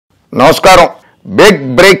నమస్కారం. Big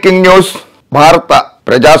breaking news. భారత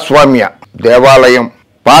ప్రజాస్వామ్య దేవాలయం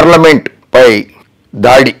పార్లమెంట్ పై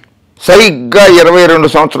దాడి. సరిగ్గా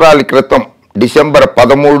 22 సంవత్సరాల క్రితం డిసెంబర్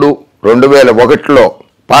 13, 2001లో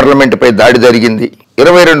పార్లమెంట్ పై దాడి జరిగింది.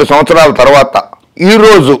 22 సంవత్సరాల తర్వాత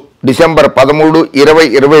ఈరోజు డిసెంబర్ 13,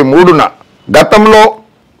 2023న గతంలో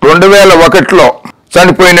 2001లో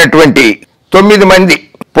చనిపోయినటువంటి 9 మంది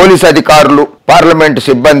పోలీస్ అధికారులు, పార్లమెంటు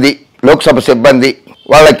సిబ్బంది, లోక్సభ సిబ్బంది,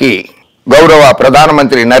 వాళ్ళకి గౌరవ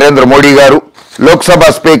ప్రధానమంత్రి నరేంద్ర మోడీ గారు, లోక్సభ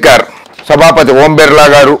స్పీకర్ సభాపతి ఓం బిర్లా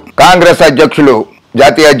గారు, కాంగ్రెస్ అధ్యక్షులు,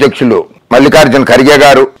 జాతీయ అధ్యక్షులు మల్లికార్జున ఖర్గే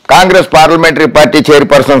గారు, Congress parliamentary party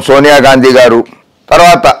chairperson Sonia Gandhi గారు,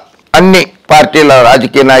 తర్వాత అన్ని పార్టీల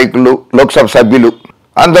రాజకీయ నాయకులు, లోక్సభ సభ్యులు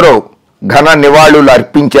అందరూ ఘన నివాళులు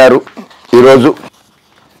అర్పించారు. ఈరోజు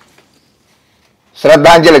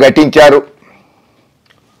శ్రద్ధాంజలి ఘటించారు.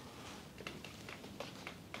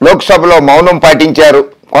 లోక్సభలో మౌనం పాటించారు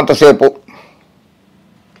కొంతసేపు.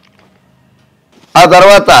 ఆ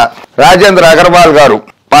తర్వాత రాజేంద్ర అగర్వాల్ గారు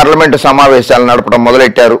పార్లమెంటు సమావేశాలు నడపడం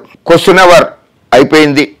మొదలెట్టారు. క్వశ్చన్ అవర్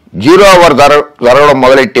అయిపోయింది. 0 అవర్ జరగడం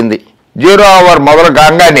మొదలెట్టింది. 0 అవర్ మొదలు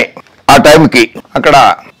కాగానే ఆ టైంకి అక్కడ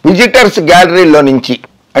విజిటర్స్ గ్యాలరీలో నుంచి,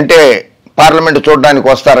 అంటే పార్లమెంటు చూడడానికి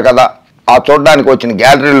వస్తారు కదా, ఆ చూడడానికి వచ్చిన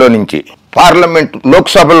గ్యాలరీలో నుంచి పార్లమెంట్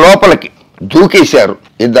లోక్సభ లోపలికి దూకేశారు.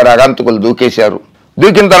 2 అగంతకులు దూకేశారు.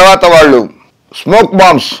 దూకిన తర్వాత వాళ్ళు స్మోక్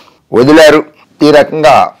బాంబ్స్ వదిలారు. ఈ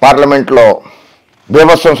రకంగా పార్లమెంట్లో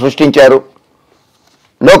బీభత్సం సృష్టించారు.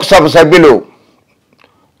 లోక్సభ సభ్యులు,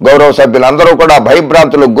 గౌరవ సభ్యులు అందరూ కూడా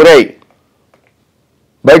భయభ్రాంతులకు గురై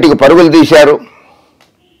బయటికి పరుగులు తీశారు.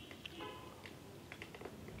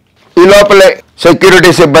 ఈ లోపలే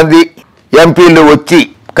సెక్యూరిటీ సిబ్బంది, ఎంపీలు వచ్చి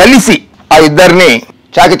కలిసి ఆ ఇద్దరిని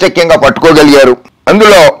చాకచక్యంగా పట్టుకోగలిగారు.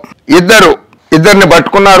 అందులో ఇద్దరిని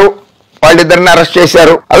పట్టుకున్నారు. వాళ్ళిద్దరిని అరెస్ట్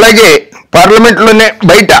చేశారు. అలాగే పార్లమెంట్లోనే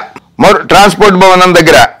బయట ట్రాన్స్పోర్ట్ భవనం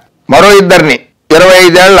దగ్గర మరో ఇద్దరిని,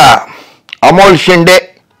 25 ఏళ్ల అమోల్ షిండే,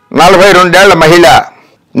 42 ఏళ్ల మహిళ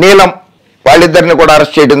నీలం, వాళ్ళిద్దరిని కూడా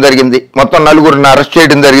అరెస్ట్ చేయడం జరిగింది. మొత్తం 4గురిని అరెస్ట్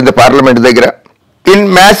చేయడం జరిగింది పార్లమెంట్ దగ్గర. In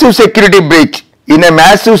a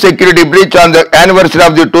massive security breach on the anniversary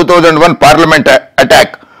of the 2001 parliament attack,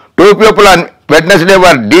 2 people on Wednesday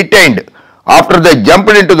were detained after they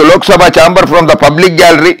jumped into the Lok Sabha chamber from the public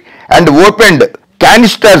gallery and opened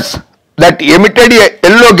canisters that emitted a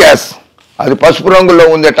yellow gas. అది పసుపు రంగులో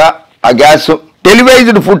ఉందట ఆ gas.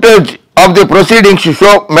 Televised footage of the proceedings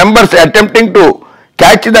show members attempting to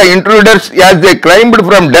catch the intruders as they climbed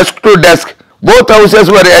from desk to desk. Both houses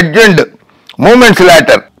were adjourned moments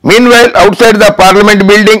later. Meanwhile, outside the parliament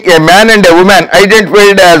building, a man and a woman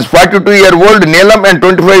identified as 42-year-old Neelam and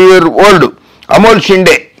 25-year-old Amol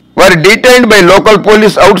Shinde were detained by local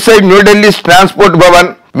police outside New Delhi's Transport Bhavan,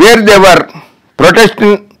 where they were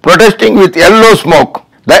protesting with yellow smoke.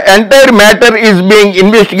 The entire matter is being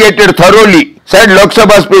investigated thoroughly, said Lok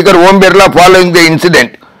Sabha Speaker Om Birla following the incident.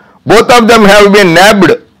 Both of them have been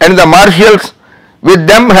nabbed and the materials with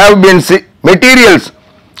them have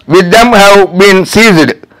been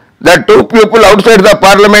seized. The 2 people outside the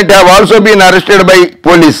parliament have also been arrested by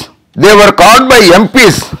police. They were caught by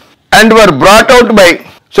MPs and were brought out by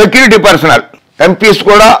security personnel. MPs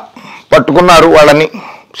కూడా పట్టుకున్నారు వాళ్ళని,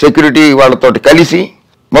 security వాళ్ళతోటి కలిసి.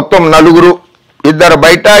 మొత్తం 4, 2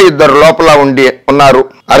 బయట, 2 లోపల ఉన్నారు.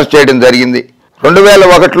 Arrest చేయడం జరిగింది.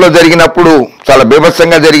 2001లో జరిగినప్పుడు చాలా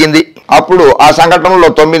బీభత్సంగా జరిగింది. అప్పుడు ఆ సంఘటనలో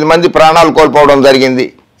 9 మంది ప్రాణాలు కోల్పోవడం జరిగింది.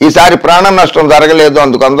 ఈసారి ప్రాణ నష్టం జరగలేదు.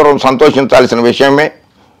 అందుకు అందరం సంతోషించాల్సిన విషయమే.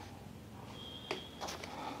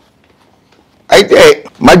 అయితే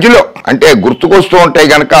మధ్యలో అంటే గుర్తుకొస్తూ ఉంటాయి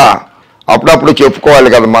కనుక అప్పుడప్పుడు చెప్పుకోవాలి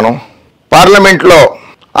కదా మనం. పార్లమెంట్లో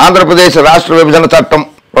ఆంధ్రప్రదేశ్ రాష్ట్ర విభజన చట్టం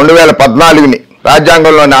 2014ని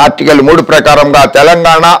రాజ్యాంగంలోని ఆర్టికల్ 3 ప్రకారంగా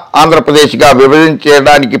తెలంగాణ, ఆంధ్రప్రదేశ్గా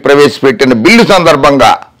విభజించడానికి ప్రవేశపెట్టిన బిల్లు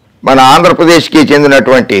సందర్భంగా మన ఆంధ్రప్రదేశ్కి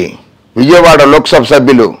చెందినటువంటి విజయవాడ లోక్సభ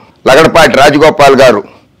సభ్యులు లగడపాటి రాజగోపాల్ గారు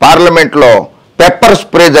పార్లమెంట్లో పెప్పర్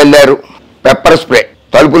స్ప్రే జల్లారు. పెప్పర్ స్ప్రే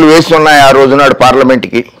తలుపులు వేసి ఉన్నాయి ఆ రోజునాడు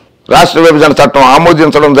పార్లమెంట్కి. రాష్ట్ర విభజన చట్టం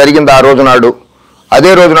ఆమోదించడం జరిగింది ఆ రోజునాడు.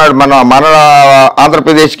 అదే రోజునాడు మన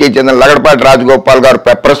ఆంధ్రప్రదేశ్కి చెందిన లగడపాటి రాజగోపాల్ గారు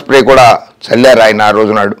పెప్పర్ స్ప్రే కూడా చల్లారు ఆయన ఆ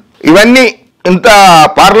రోజునాడు. ఇవన్నీ ఇంత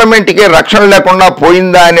పార్లమెంట్కి రక్షణ లేకుండా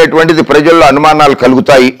పోయిందా అనేటువంటిది ప్రజల్లో అనుమానాలు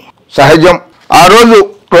కలుగుతాయి, సహజం. ఆ రోజు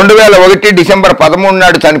 2001 డిసెంబర్ 13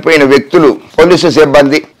 నాడు చనిపోయిన వ్యక్తులు పోలీసు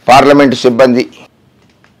సిబ్బంది, పార్లమెంటు సిబ్బంది.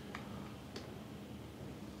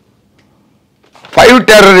 5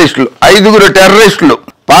 టెర్రరిస్టులు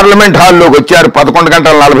పార్లమెంట్ హాల్లోకి వచ్చారు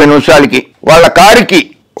 11:40 వాళ్ళ కారుకి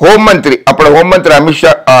అప్పుడు హోంమంత్రి అమిత్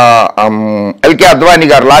షా, ఎల్కే అద్వానీ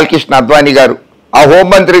గారు, లాల్ కృష్ణ అద్వానీ గారు, ఆ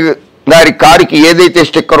హోంమంత్రి గారి కారుకి ఏదైతే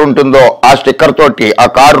స్టిక్కర్ ఉంటుందో ఆ స్టిక్కర్ తోటి ఆ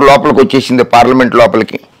కారు లోపలికి వచ్చేసింది, పార్లమెంట్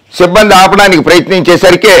లోపలికి. సిబ్బంది ఆపడానికి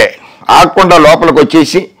ప్రయత్నించేసరికే ఆగకుండా లోపలికి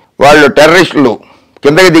వచ్చేసి వాళ్ళు టెర్రరిస్టులు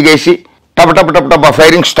కిందకి దిగేసి టప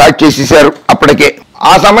ఫైరింగ్ స్టార్ట్ చేసేసారు అప్పటికే.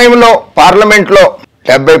 ఆ సమయంలో పార్లమెంట్లో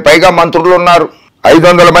 70 పైగా మంత్రులు ఉన్నారు,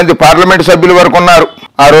 500 మంది పార్లమెంట్ సభ్యుల వరకు ఉన్నారు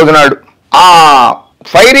ఆ రోజు నాడు. ఆ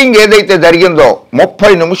ఫైరింగ్ ఏదైతే జరిగిందో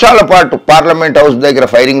 30 నిమిషాల పాటు పార్లమెంట్ హౌస్ దగ్గర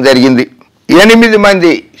ఫైరింగ్ జరిగింది. 8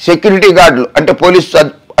 మంది సెక్యూరిటీ గార్డులు అంటే పోలీసు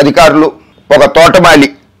అధికారులు, ఒక తోటమాలి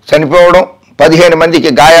చనిపోవడం, 15 మందికి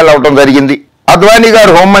గాయాలవడం జరిగింది. అద్వానీ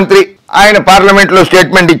గారు హోంమంత్రి, ఆయన పార్లమెంట్ లో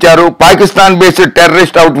స్టేట్మెంట్ ఇచ్చారు. Pakistan based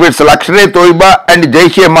terrorist outfits Lashkar-e Taiba and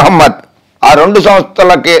Jaish-e Mohammed, ఆ 2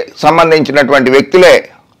 సంస్థలకి సంబంధించినటువంటి వ్యక్తులే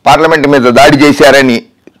పార్లమెంట్ మీద దాడి చేశారని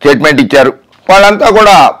స్టేట్మెంట్ ఇచ్చారు. వాళ్ళంతా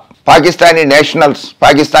కూడా పాకిస్తానీ నేషనల్స్,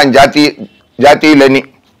 పాకిస్తాన్ జాతీయులని.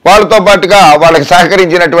 వాళ్ళతో పాటుగా వాళ్ళకి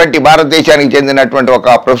సహకరించినటువంటి భారతదేశానికి చెందినటువంటి ఒక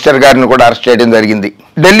ప్రొఫెసర్ గారిని కూడా అరెస్ట్ చేయడం జరిగింది.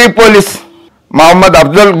 ఢిల్లీ పోలీస్ మహమ్మద్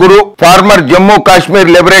అఫ్జల్ గురు, farmer Jammu Kashmir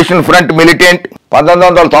liberation front militant,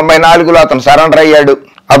 1994లో అతను సరెండర్ అయ్యాడు.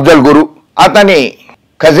 అఫ్జల్ గురు, అతని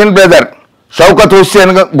కజిన్ బ్రదర్ షౌకత్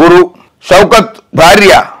హుస్సేన్ గురు, షౌకత్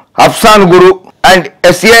భార్య అఫ్సాన్ గురు and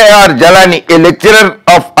SAR జలానీ, A lecturer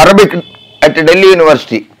of Arabic at Delhi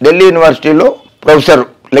యూనివర్సిటీలో ప్రొఫెసర్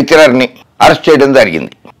లెక్చరర్ ని అరెస్ట్ చేయడం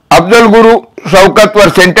జరిగింది. అఫ్జల్ గురు, షౌకత్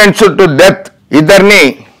వర్ సెంటెన్స్డ్ టు డెత్, ఇద్దరిని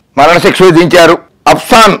మరణశిక్ష విధించారు.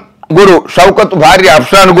 అఫ్సాన్ గురు, షౌకత్ భార్య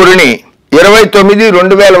అఫ్సాన్ గురుని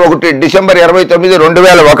 2001 డిసెంబర్ 29,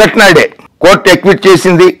 2001 నాడే కోర్టు ఎక్విట్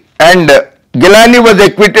చేసింది. And Geelani was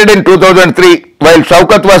acquitted in 2003 while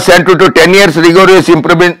Shaukat was sent to 10 years రిగోరియస్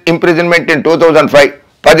imprisonment in 2005.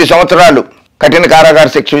 10 సంవత్సరాలు కఠిన కారాగార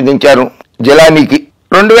శిక్ష విధించారు జిలానీకి.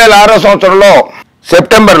 2006 సంవత్సరంలో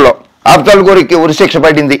సెప్టెంబర్లో అఫ్జల్ గురికి ఉరిశిక్ష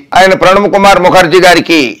పడింది. ఆయన ప్రణబ్ కుమార్ ముఖర్జీ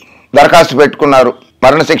గారికి దరఖాస్తు పెట్టుకున్నారు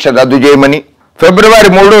మరణశిక్ష రద్దు చేయమని. ఫిబ్రవరి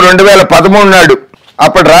 3, 2013 నాడు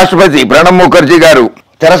అప్పటి రాష్ట్రపతి ప్రణబ్ ముఖర్జీ గారు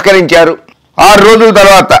తిరస్కరించారు. 6 రోజుల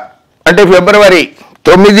తర్వాత అంటే ఫిబ్రవరి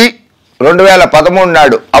 9, 2013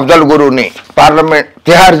 నాడు అఫ్జల్ గురుని పార్లమెంట్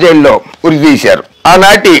తిహార్ జైల్లో ఉరితీశారు.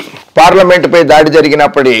 ఆనాటి పార్లమెంట్ పై దాడి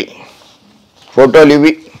జరిగినప్పటి ఫోటోలు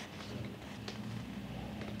ఇవి.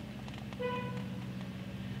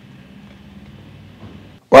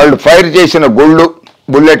 వాళ్ళు ఫైర్ చేసిన గుళ్ళు,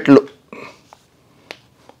 బుల్లెట్లు.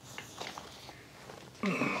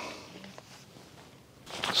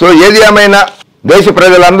 సో ఏది ఏమైనా దేశ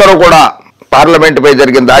ప్రజలందరూ కూడా పార్లమెంటుపై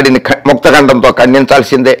జరిగిన దాడిని ముక్తఖండంతో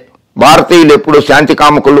ఖండించాల్సిందే. భారతీయులు ఎప్పుడు శాంతి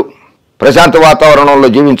కాముకులు, ప్రశాంత వాతావరణంలో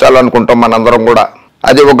జీవించాలనుకుంటాం మనందరం కూడా.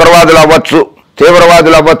 అది ఉగ్రవాదులు అవ్వచ్చు,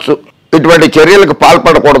 తీవ్రవాదులు అవ్వచ్చు, ఇటువంటి చర్యలకు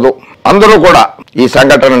పాల్పడకూడదు. అందరూ కూడా ఈ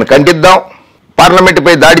సంఘటనను ఖండిద్దాం.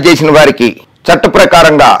 పార్లమెంటుపై దాడి చేసిన వారికి చట్ట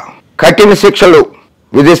ప్రకారంగా కఠిన శిక్షలు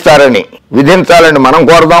విధించాలని మనం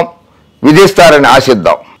కోరదాం, విధిస్తారని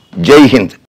ఆశిద్దాం. జై హింద్.